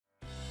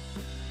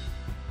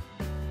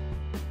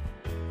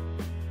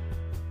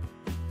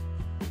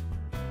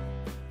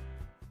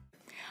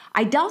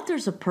I doubt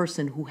there's a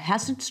person who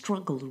hasn't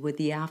struggled with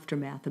the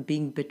aftermath of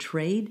being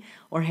betrayed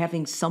or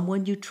having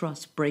someone you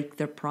trust break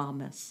their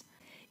promise.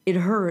 It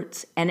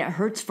hurts, and it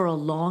hurts for a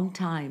long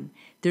time.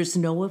 There's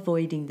no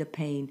avoiding the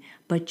pain,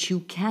 but you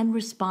can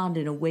respond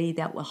in a way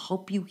that will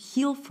help you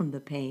heal from the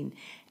pain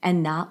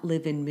and not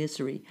live in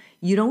misery.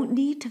 You don't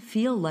need to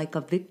feel like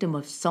a victim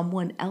of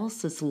someone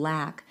else's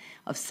lack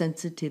of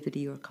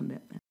sensitivity or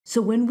commitment.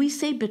 So when we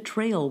say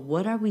betrayal,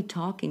 what are we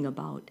talking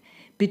about?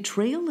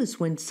 Betrayal is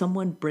when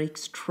someone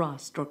breaks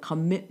trust or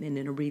commitment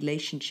in a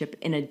relationship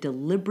in a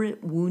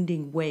deliberate,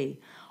 wounding way.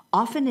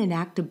 Often an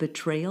act of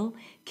betrayal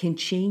can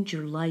change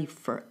your life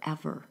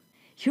forever.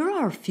 Here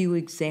are a few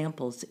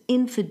examples: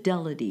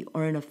 infidelity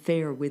or an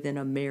affair within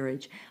a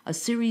marriage, a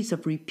series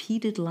of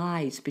repeated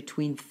lies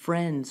between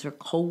friends or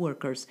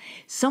coworkers,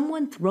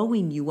 someone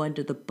throwing you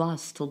under the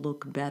bus to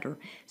look better,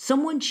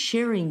 someone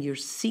sharing your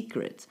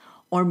secrets,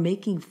 or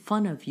making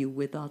fun of you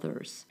with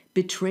others.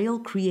 Betrayal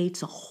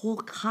creates a whole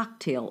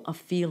cocktail of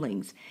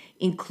feelings,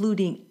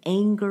 including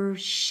anger,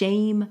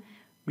 shame,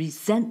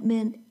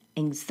 resentment,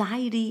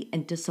 anxiety,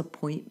 and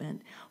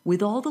disappointment.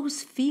 With all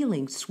those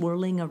feelings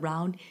swirling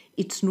around,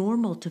 it's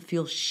normal to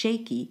feel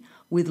shaky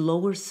with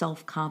lower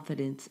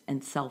self-confidence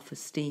and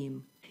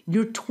self-esteem.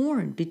 You're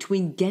torn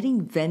between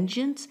getting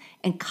vengeance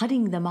and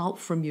cutting them out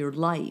from your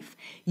life.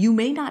 You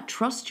may not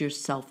trust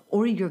yourself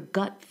or your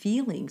gut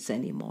feelings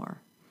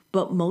anymore,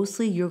 but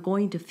mostly you're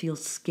going to feel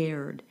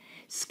scared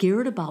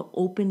about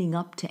opening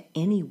up to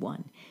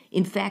anyone.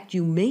 In fact,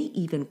 you may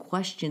even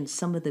question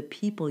some of the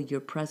people you're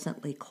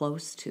presently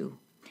close to.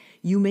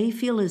 You may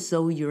feel as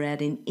though you're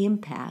at an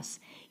impasse.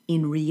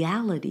 In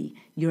reality,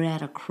 you're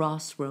at a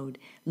crossroad.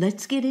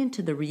 Let's get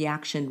into the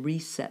reaction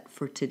reset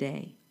for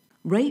today.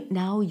 Right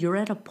now, you're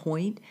at a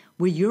point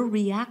where your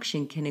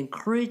reaction can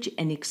encourage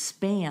and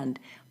expand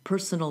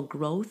personal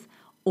growth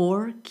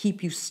or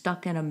keep you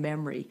stuck in a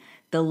memory.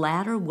 The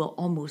latter will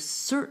almost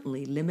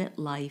certainly limit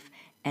life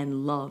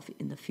and love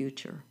in the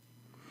future.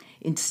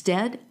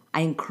 Instead,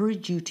 I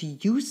encourage you to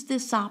use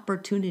this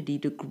opportunity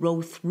to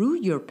grow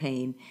through your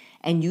pain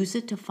and use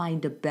it to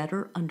find a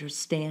better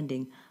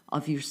understanding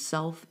of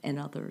yourself and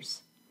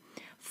others.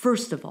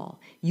 First of all,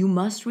 you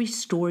must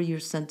restore your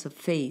sense of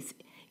faith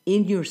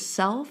in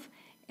yourself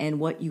and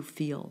what you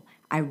feel.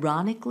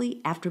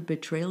 Ironically, after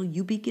betrayal,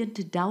 you begin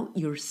to doubt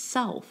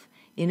yourself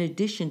in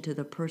addition to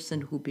the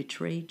person who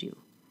betrayed you.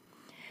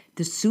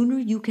 The sooner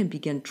you can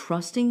begin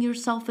trusting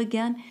yourself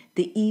again,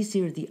 the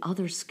easier the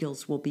other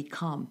skills will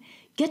become.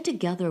 Get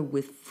together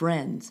with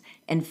friends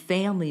and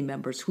family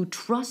members who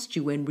trust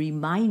you and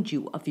remind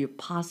you of your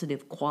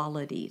positive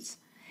qualities.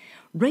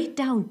 Write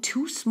down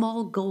 2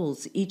 small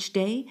goals each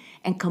day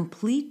and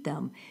complete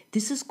them.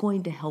 This is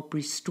going to help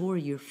restore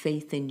your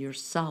faith in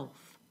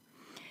yourself.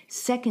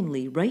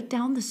 Secondly, write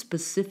down the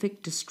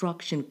specific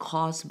destruction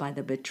caused by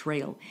the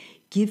betrayal.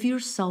 Give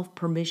yourself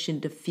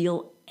permission to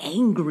feel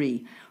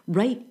angry.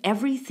 Write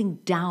everything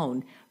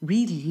down,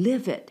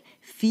 relive it,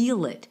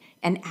 feel it,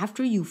 and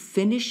after you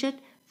finish it,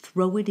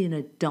 throw it in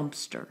a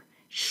dumpster,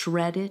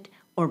 shred it,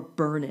 or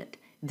burn it.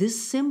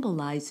 This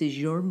symbolizes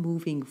your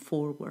moving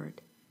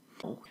forward.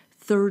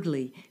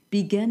 Thirdly,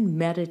 begin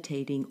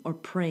meditating or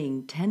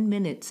praying 10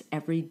 minutes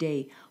every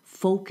day,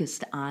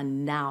 focused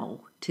on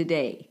now,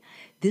 today.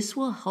 This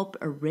will help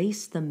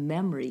erase the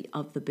memory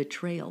of the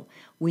betrayal.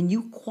 When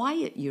you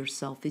quiet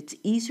yourself, it's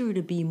easier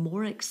to be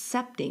more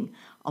accepting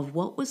of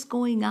what was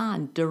going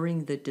on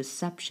during the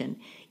deception.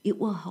 It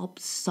will help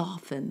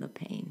soften the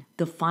pain.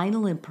 The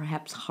final and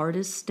perhaps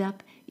hardest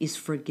step is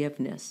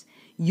forgiveness.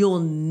 You'll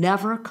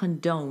never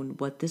condone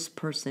what this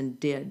person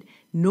did,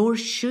 nor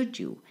should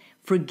you.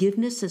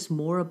 Forgiveness is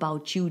more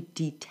about you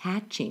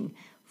detaching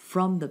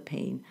from the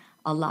pain,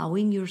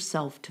 allowing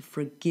yourself to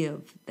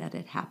forgive that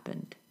it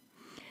happened.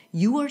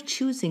 You are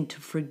choosing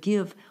to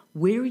forgive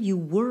where you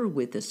were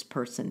with this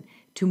person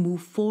to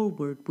move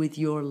forward with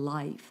your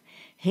life.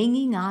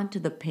 Hanging on to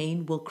the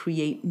pain will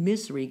create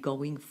misery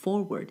going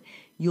forward.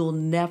 You'll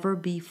never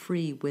be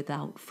free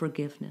without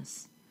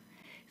forgiveness.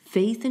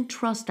 Faith and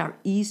trust are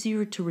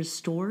easier to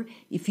restore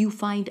if you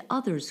find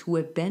others who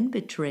have been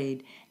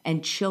betrayed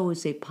and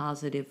chose a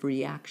positive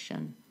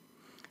reaction.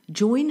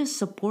 Join a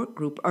support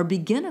group or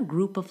begin a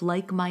group of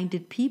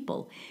like-minded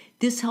people.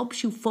 This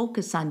helps you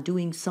focus on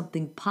doing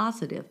something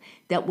positive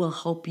that will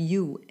help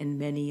you and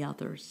many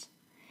others.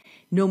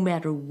 No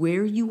matter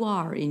where you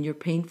are in your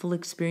painful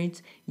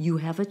experience, you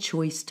have a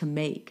choice to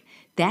make.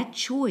 That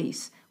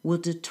choice will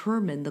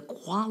determine the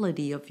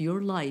quality of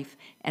your life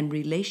and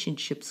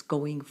relationships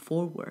going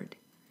forward.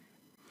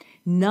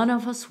 None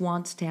of us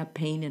wants to have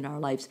pain in our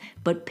lives,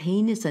 but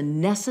pain is a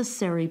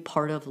necessary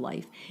part of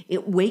life.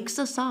 It wakes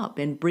us up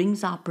and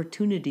brings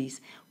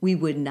opportunities we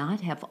would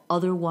not have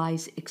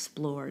otherwise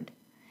explored.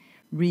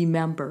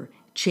 Remember,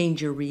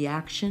 change your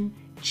reaction,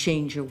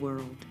 change your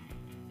world.